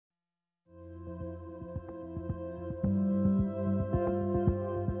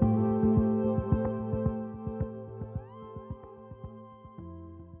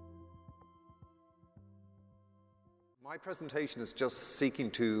My presentation is just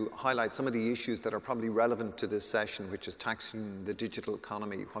seeking to highlight some of the issues that are probably relevant to this session, which is taxing the digital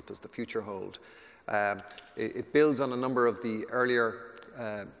economy. What does the future hold? It builds on a number of the earlier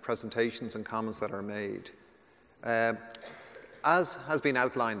presentations and comments that are made. As has been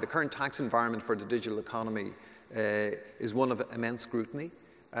outlined, the current tax environment for the digital economy is one of immense scrutiny.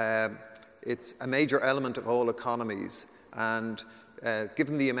 It's a major element of all economies, and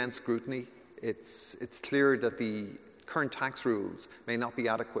given the immense scrutiny, it's clear that the current tax rules may not be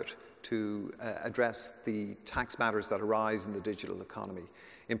adequate to address the tax matters that arise in the digital economy.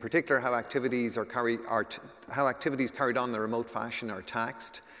 In particular, how activities carried on in a remote fashion are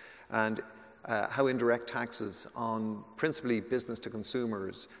taxed, and how indirect taxes on principally business to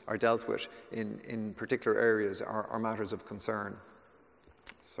consumers are dealt with in particular areas are matters of concern.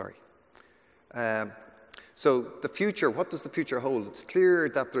 So the future, what does the future hold? It's clear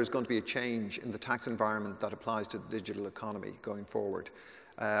that there's going to be a change in the tax environment that applies to the digital economy going forward.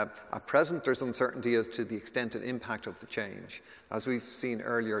 At present, there's uncertainty as to the extent and impact of the change. As we've seen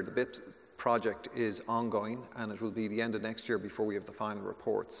earlier, the BIPS project is ongoing, and it will be the end of next year before we have the final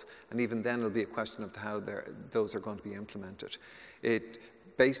reports. And even then, it'll be a question of how those are going to be implemented.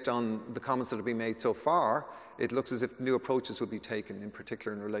 Based on the comments that have been made so far, it looks as if new approaches will be taken, in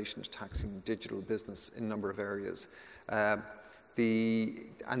particular in relation to taxing digital business in a number of areas. And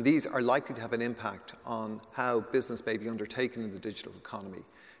these are likely to have an impact on how business may be undertaken in the digital economy.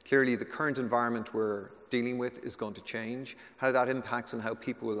 Clearly, the current environment we're dealing with is going to change. How that impacts and how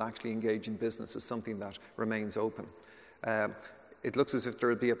people will actually engage in business is something that remains open. It looks as if there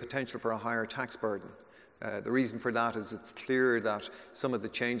will be a potential for a higher tax burden. The reason for that is it's clear that some of the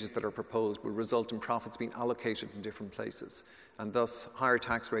changes that are proposed will result in profits being allocated in different places, and thus higher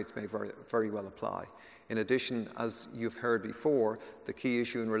tax rates may very well apply. In addition, as you've heard before, the key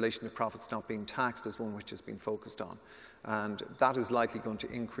issue in relation to profits not being taxed is one which has been focused on, and that is likely going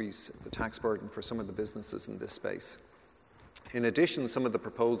to increase the tax burden for some of the businesses in this space. In addition, some of the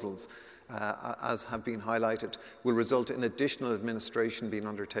proposals, as have been highlighted, will result in additional administration being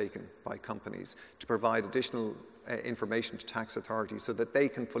undertaken by companies to provide additional information to tax authorities so that they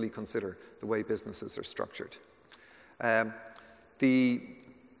can fully consider the way businesses are structured. The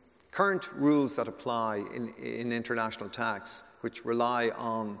current rules that apply in international tax, which rely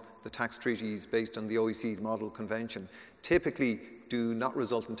on the tax treaties based on the OECD Model Convention, typically do not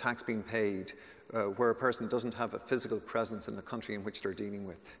result in tax being paid where a person doesn't have a physical presence in the country in which they're dealing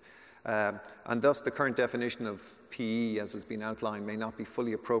with. And thus the current definition of PE, as has been outlined, may not be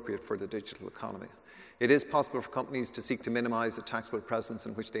fully appropriate for the digital economy. It is possible for companies to seek to minimise the taxable presence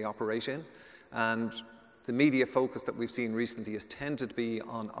in which they operate in, and the media focus that we've seen recently has tended to be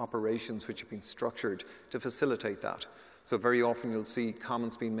on operations which have been structured to facilitate that. So very often you'll see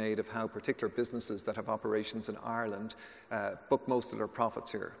comments being made of how particular businesses that have operations in Ireland book most of their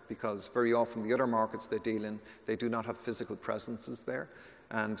profits here, because very often the other markets they deal in, they do not have physical presences there.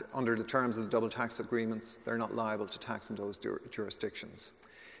 And under the terms of the double tax agreements, they're not liable to tax in those jurisdictions.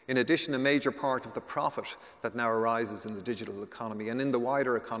 In addition, a major part of the profit that now arises in the digital economy and in the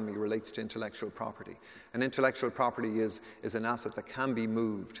wider economy relates to intellectual property. And intellectual property is an asset that can be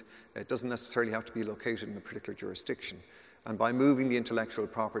moved. It doesn't necessarily have to be located in a particular jurisdiction. And by moving the intellectual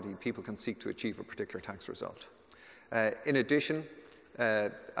property, people can seek to achieve a particular tax result. In addition,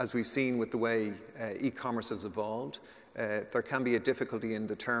 as we've seen with the way e-commerce has evolved, there can be a difficulty in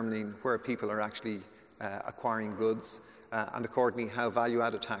determining where people are actually acquiring goods, and accordingly how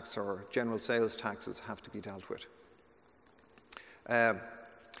value-added tax or general sales taxes have to be dealt with. An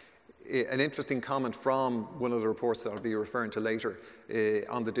interesting comment from one of the reports that I'll be referring to later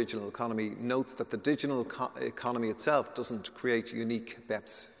on the digital economy notes that the digital economy itself doesn't create unique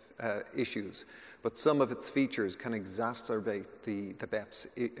BEPS issues, but some of its features can exacerbate the BEPS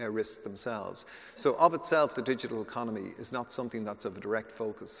risks themselves. So of itself, the digital economy is not something that's of a direct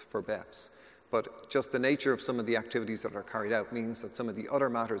focus for BEPS, but just the nature of some of the activities that are carried out means that some of the other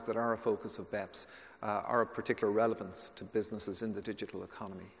matters that are a focus of BEPS are of particular relevance to businesses in the digital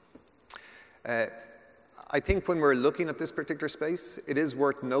economy. I think when we're looking at this particular space, it is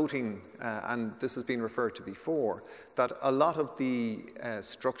worth noting, and this has been referred to before, that a lot of the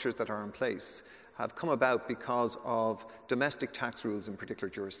structures that are in place have come about because of domestic tax rules in particular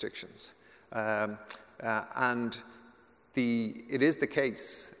jurisdictions. And it is the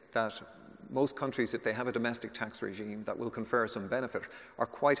case that most countries, if they have a domestic tax regime that will confer some benefit, are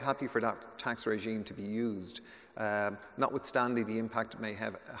quite happy for that tax regime to be used, notwithstanding the impact it may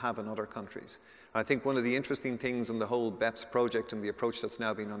have on other countries. I think one of the interesting things in the whole BEPS project and the approach that's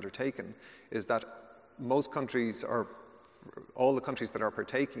now being undertaken is that most countries, or all the countries that are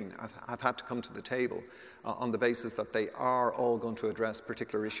partaking have had to come to the table on the basis that they are all going to address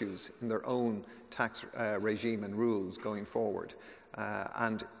particular issues in their own tax regime and rules going forward.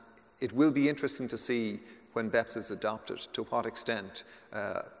 And it will be interesting to see when BEPS is adopted to what extent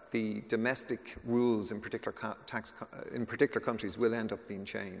the domestic rules in particular countries will end up being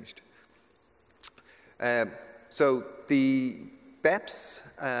changed. So the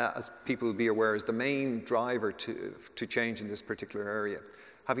BEPS, as people will be aware, is the main driver to change in this particular area.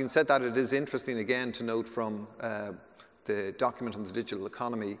 Having said that, it is interesting again to note from the document on the digital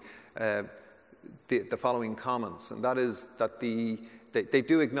economy the following comments, and that is that they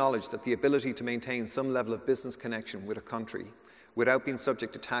do acknowledge that the ability to maintain some level of business connection with a country without being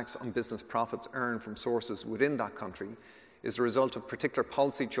subject to tax on business profits earned from sources within that country is a result of particular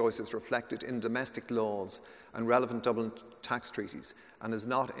policy choices reflected in domestic laws and relevant double tax treaties, and is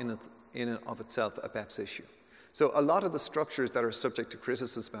not in and of itself a BEPS issue. So a lot of the structures that are subject to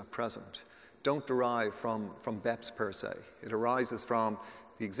criticism at present don't derive from BEPS per se. It arises from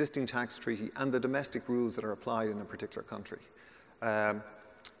the existing tax treaty and the domestic rules that are applied in a particular country. And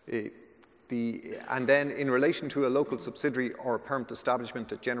then in relation to a local subsidiary or a permanent establishment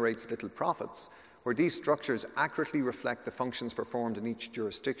that generates little profits, where these structures accurately reflect the functions performed in each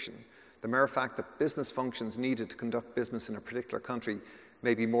jurisdiction, the mere fact that business functions needed to conduct business in a particular country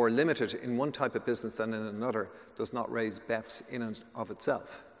may be more limited in one type of business than in another does not raise BEPS in and of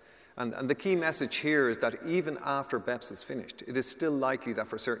itself. And the key message here is that even after BEPS is finished, it is still likely that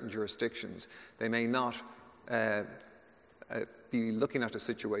for certain jurisdictions they may not be looking at a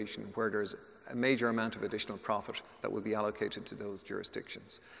situation where there's a major amount of additional profit that will be allocated to those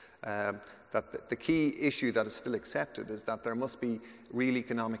jurisdictions. That the key issue that is still accepted is that there must be real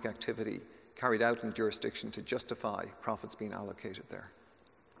economic activity carried out in the jurisdiction to justify profits being allocated there.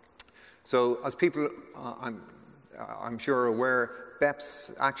 So as people, I'm sure are aware,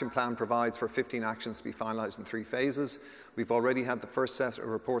 BEPS action plan provides for 15 actions to be finalised in 3 phases. We've already had the first set of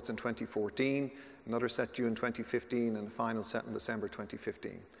reports in 2014, another set due in 2015, and a final set in December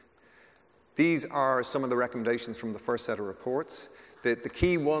 2015. These are some of the recommendations from the first set of reports. The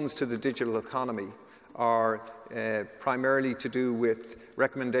key ones to the digital economy are primarily to do with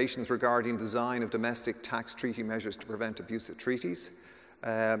recommendations regarding design of domestic tax treaty measures to prevent abuse of treaties,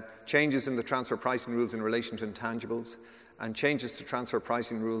 changes in the transfer pricing rules in relation to intangibles, and changes to transfer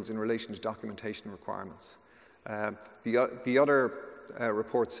pricing rules in relation to documentation requirements. The other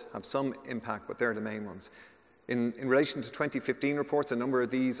reports have some impact, but they're the main ones. In relation to 2015 reports, a number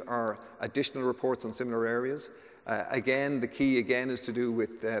of these are additional reports on similar areas. Again, the key is to do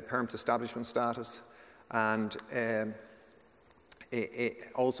with permanent establishment status, and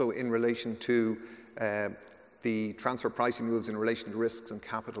also in relation to the transfer pricing rules in relation to risks and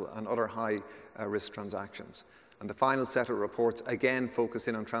capital and other high risk transactions. And the final set of reports again focus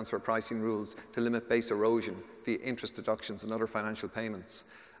in on transfer pricing rules to limit base erosion via interest deductions and other financial payments,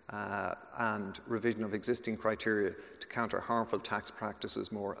 and revision of existing criteria to counter harmful tax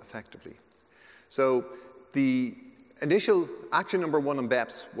practices more effectively. So the initial action number 1 on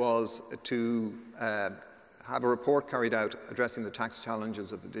BEPS was to have a report carried out addressing the tax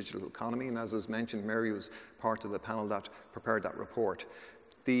challenges of the digital economy, and as was mentioned, Mary was part of the panel that prepared that report.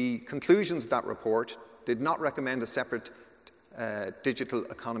 The conclusions of that report did not recommend a separate digital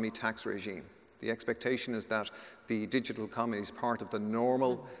economy tax regime. The expectation is that the digital economy is part of the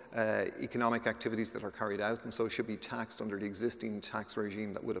normal economic activities that are carried out, and so should be taxed under the existing tax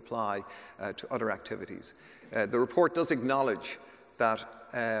regime that would apply to other activities. The report does acknowledge that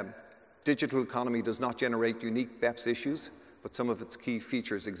digital economy does not generate unique BEPS issues, but some of its key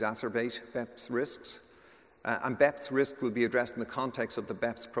features exacerbate BEPS risks, and BEPS risk will be addressed in the context of the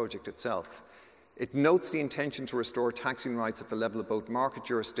BEPS project itself. It notes the intention to restore taxing rights at the level of both market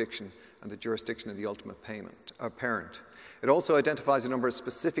jurisdiction and the jurisdiction of the ultimate parent. It also identifies a number of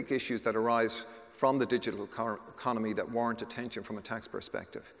specific issues that arise from the digital economy that warrant attention from a tax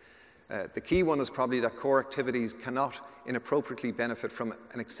perspective. The key one is probably that core activities cannot inappropriately benefit from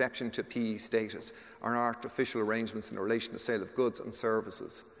an exception to PE status or artificial arrangements in relation to sale of goods and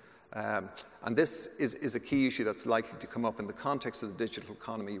services. And this is a key issue that's likely to come up in the context of the digital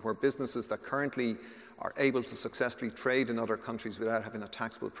economy, where businesses that currently are able to successfully trade in other countries without having a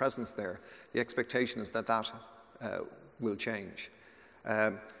taxable presence there, the expectation is that that will change.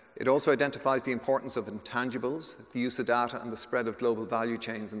 It also identifies the importance of intangibles, the use of data and the spread of global value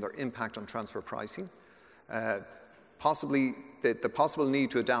chains and their impact on transfer pricing. Possibly the possible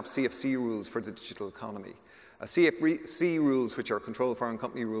need to adapt CFC rules for the digital economy. CFC rules, which are controlled foreign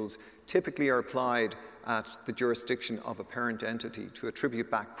company rules, typically are applied at the jurisdiction of a parent entity to attribute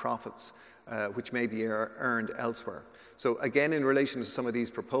back profits which may be earned elsewhere. So again, in relation to some of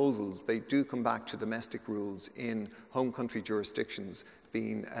these proposals, they do come back to domestic rules in home country jurisdictions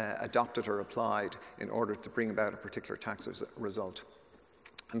being adopted or applied in order to bring about a particular tax result.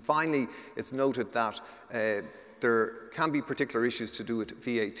 And finally, it's noted that there can be particular issues to do with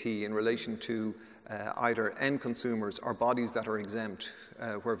VAT in relation to either end consumers or bodies that are exempt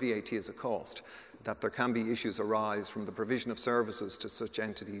where VAT is a cost, that there can be issues arise from the provision of services to such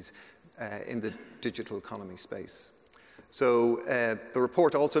entities in the digital economy space. So the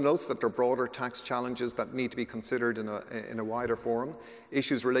report also notes that there are broader tax challenges that need to be considered in a wider forum.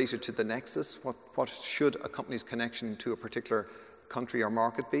 Issues related to the nexus, what should a company's connection to a particular country or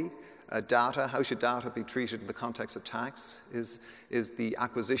market be? Data, how should data be treated in the context of tax? Is the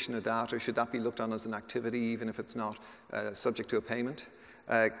acquisition of data, should that be looked on as an activity even if it's not subject to a payment?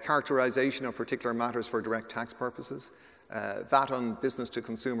 Characterization of particular matters for direct tax purposes. VAT on business to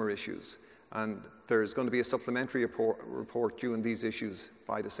consumer issues. And there's going to be a supplementary report due on these issues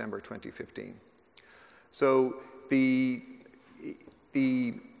by December 2015. So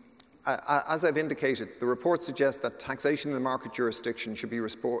as I've indicated, the report suggests that taxation in the market jurisdiction should be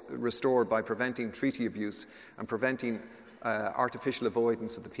restored by preventing treaty abuse and preventing artificial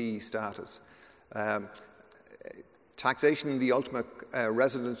avoidance of the PE status. Taxation in the ultimate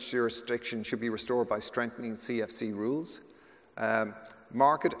residence jurisdiction should be restored by strengthening CFC rules.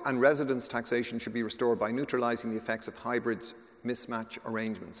 Market and residence taxation should be restored by neutralising the effects of hybrid mismatch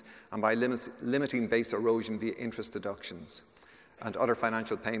arrangements and by limiting base erosion via interest deductions and other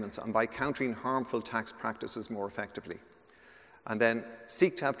financial payments, and by countering harmful tax practices more effectively. And then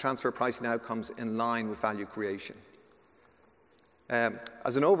seek to have transfer pricing outcomes in line with value creation.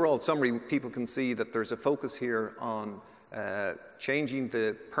 As an overall summary, people can see that there's a focus here on changing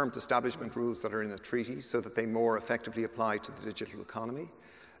the permanent establishment rules that are in the treaty so that they more effectively apply to the digital economy.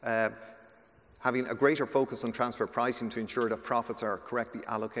 Having a greater focus on transfer pricing to ensure that profits are correctly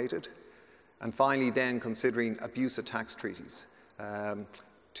allocated. And finally then considering abuse of tax treaties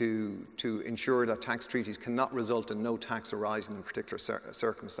to ensure that tax treaties cannot result in no tax arising in particular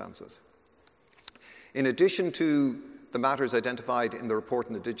circumstances. In addition to the matters identified in the report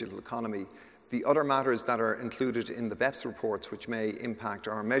on the digital economy, the other matters that are included in the BEPS reports which may impact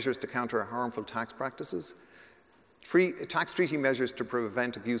are measures to counter harmful tax practices, tax treaty measures to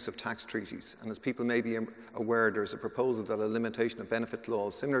prevent abuse of tax treaties. And as people may be aware, there's a proposal that a limitation of benefit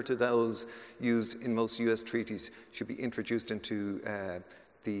clause similar to those used in most US treaties should be introduced into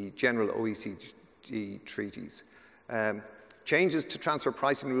the general OECD treaties. Changes to transfer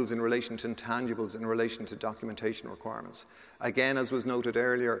pricing rules in relation to intangibles in relation to documentation requirements. Again, as was noted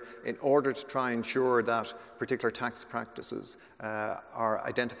earlier, in order to try and ensure that particular tax practices are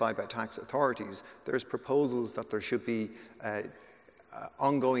identified by tax authorities, there's proposals that there should be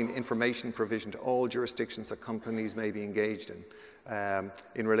ongoing information provision to all jurisdictions that companies may be engaged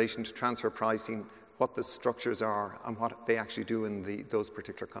in relation to transfer pricing, what the structures are and what they actually do in those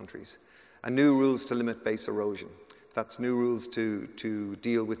particular countries. And new rules to limit base erosion. That's new rules to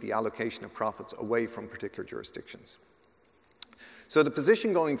deal with the allocation of profits away from particular jurisdictions. So the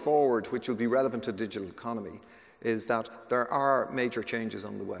position going forward, which will be relevant to the digital economy, is that there are major changes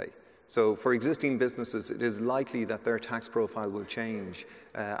on the way. So for existing businesses, it is likely that their tax profile will change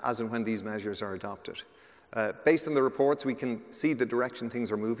as and when these measures are adopted. Based on the reports, we can see the direction things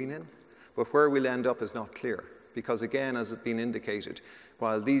are moving in, but where we'll end up is not clear. Because again, as has been indicated,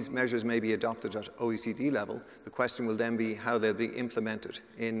 while these measures may be adopted at OECD level, the question will then be how they'll be implemented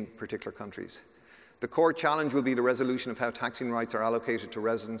in particular countries. The core challenge will be the resolution of how taxing rights are allocated to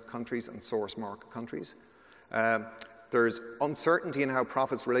resident countries and source market countries. There's uncertainty in how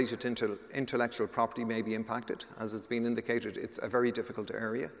profits related to intellectual property may be impacted. As has been indicated, it's a very difficult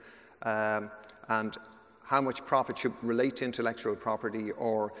area. And how much profit should relate to intellectual property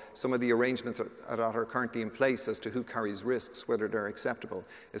or some of the arrangements that are currently in place as to who carries risks, whether they're acceptable,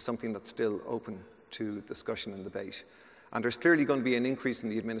 is something that's still open to discussion and debate. And there's clearly going to be an increase in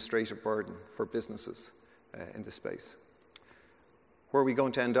the administrative burden for businesses in this space. Where are we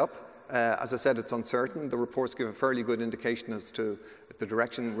going to end up? As I said, it's uncertain. The reports give a fairly good indication as to the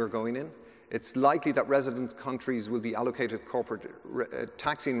direction we're going in. It's likely that resident countries will be allocated corporate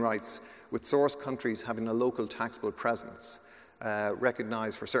taxing rights with source countries having a local taxable presence,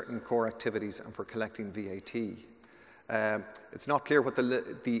 recognised for certain core activities and for collecting VAT. It's not clear what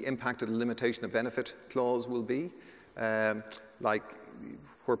the impact of the limitation of benefit clause will be. Like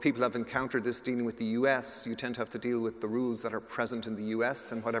where people have encountered this dealing with the US, you tend to have to deal with the rules that are present in the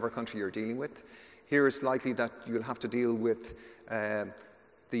US and whatever country you're dealing with. Here it's likely that you'll have to deal with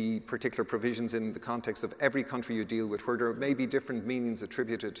the particular provisions in the context of every country you deal with, where there may be different meanings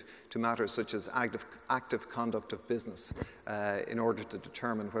attributed to matters such as active conduct of business in order to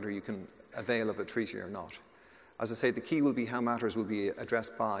determine whether you can avail of a treaty or not. As I say, the key will be how matters will be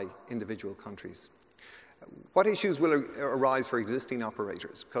addressed by individual countries. What issues will arise for existing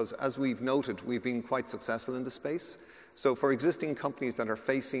operators? Because as we've noted, we've been quite successful in this space. So for existing companies that are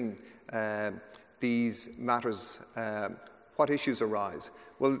facing these matters, what issues arise?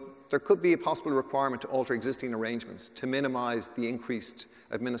 Well, there could be a possible requirement to alter existing arrangements to minimize the increased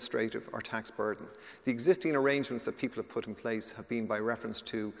administrative or tax burden. The existing arrangements that people have put in place have been by reference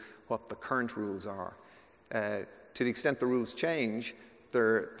to what the current rules are. To the extent the rules change,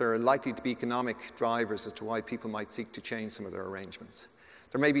 there are likely to be economic drivers as to why people might seek to change some of their arrangements.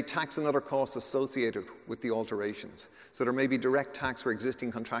 There may be tax and other costs associated with the alterations. So there may be direct tax where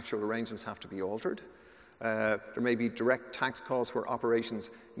existing contractual arrangements have to be altered. There may be direct tax costs where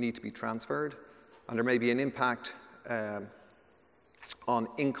operations need to be transferred. And there may be an impact on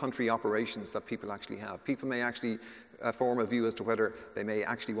in-country operations that people actually have. People may actually form a view as to whether they may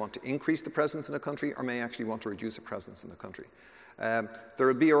actually want to increase the presence in a country or may actually want to reduce a presence in the country. There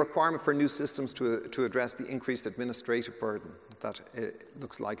will be a requirement for new systems to address the increased administrative burden that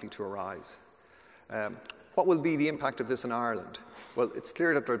looks likely to arise. What will be the impact of this in Ireland? Well, it's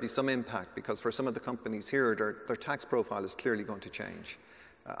clear that there will be some impact because for some of the companies here, their tax profile is clearly going to change.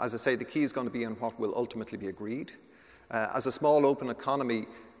 As I say, the key is going to be on what will ultimately be agreed. As a small open economy,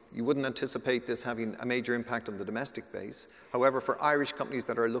 you wouldn't anticipate this having a major impact on the domestic base. However, for Irish companies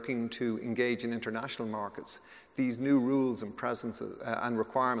that are looking to engage in international markets, these new rules and presences and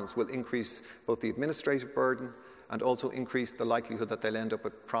requirements will increase both the administrative burden and also increase the likelihood that they'll end up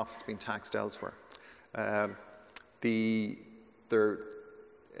with profits being taxed elsewhere. There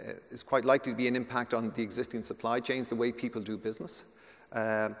is quite likely to be an impact on the existing supply chains, the way people do business,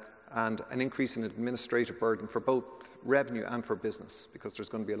 and an increase in administrative burden for both revenue and for business, because there's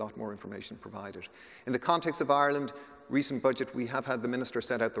going to be a lot more information provided. In the context of Ireland, recent budget, we have had the Minister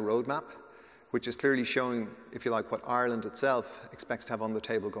set out the roadmap, which is clearly showing, if you like, what Ireland itself expects to have on the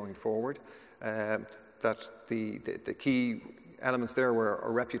table going forward. That the key elements there were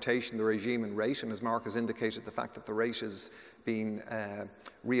our reputation, the regime and rate, and as Mark has indicated, the fact that the rate is being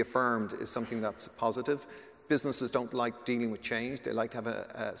reaffirmed is something that's positive. Businesses don't like dealing with change. They like to have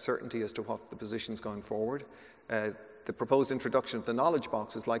a certainty as to what the position's going forward. The proposed introduction of the knowledge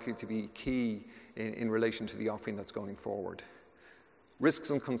box is likely to be key in relation to the offering that's going forward. Risks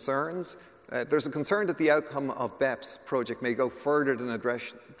and concerns. There's a concern that the outcome of BEPS project may go further than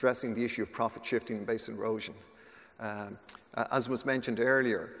addressing the issue of profit shifting and base erosion. As was mentioned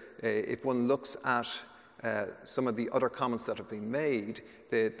earlier, if one looks at some of the other comments that have been made,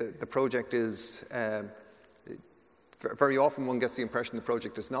 the project is very often one gets the impression the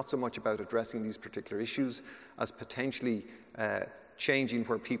project is not so much about addressing these particular issues as potentially changing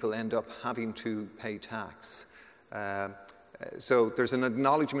where people end up having to pay tax. So there's an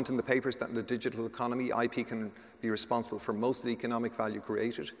acknowledgement in the papers that in the digital economy, IP can be responsible for most of the economic value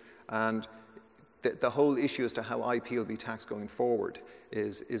created, and the whole issue as to how IP will be taxed going forward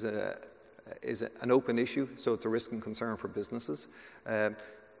is an open issue, so it's a risk and concern for businesses.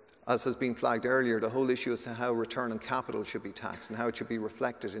 As has been flagged earlier, the whole issue as to how return on capital should be taxed and how it should be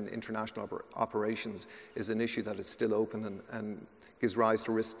reflected in international operations is an issue that is still open and gives rise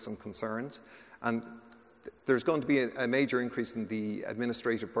to risks and concerns. And there's going to be a major increase in the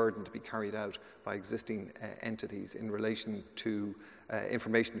administrative burden to be carried out by existing entities in relation to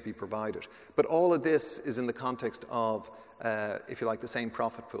information to be provided. But all of this is in the context of, if you like, the same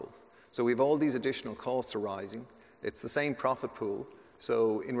profit pool. So we have all these additional costs arising. It's the same profit pool.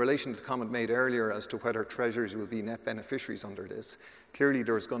 So in relation to the comment made earlier as to whether treasurers will be net beneficiaries under this, clearly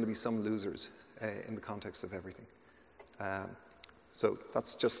there is going to be some losers in the context of everything. So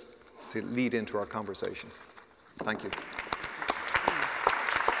that's just to lead into our conversation. Thank you.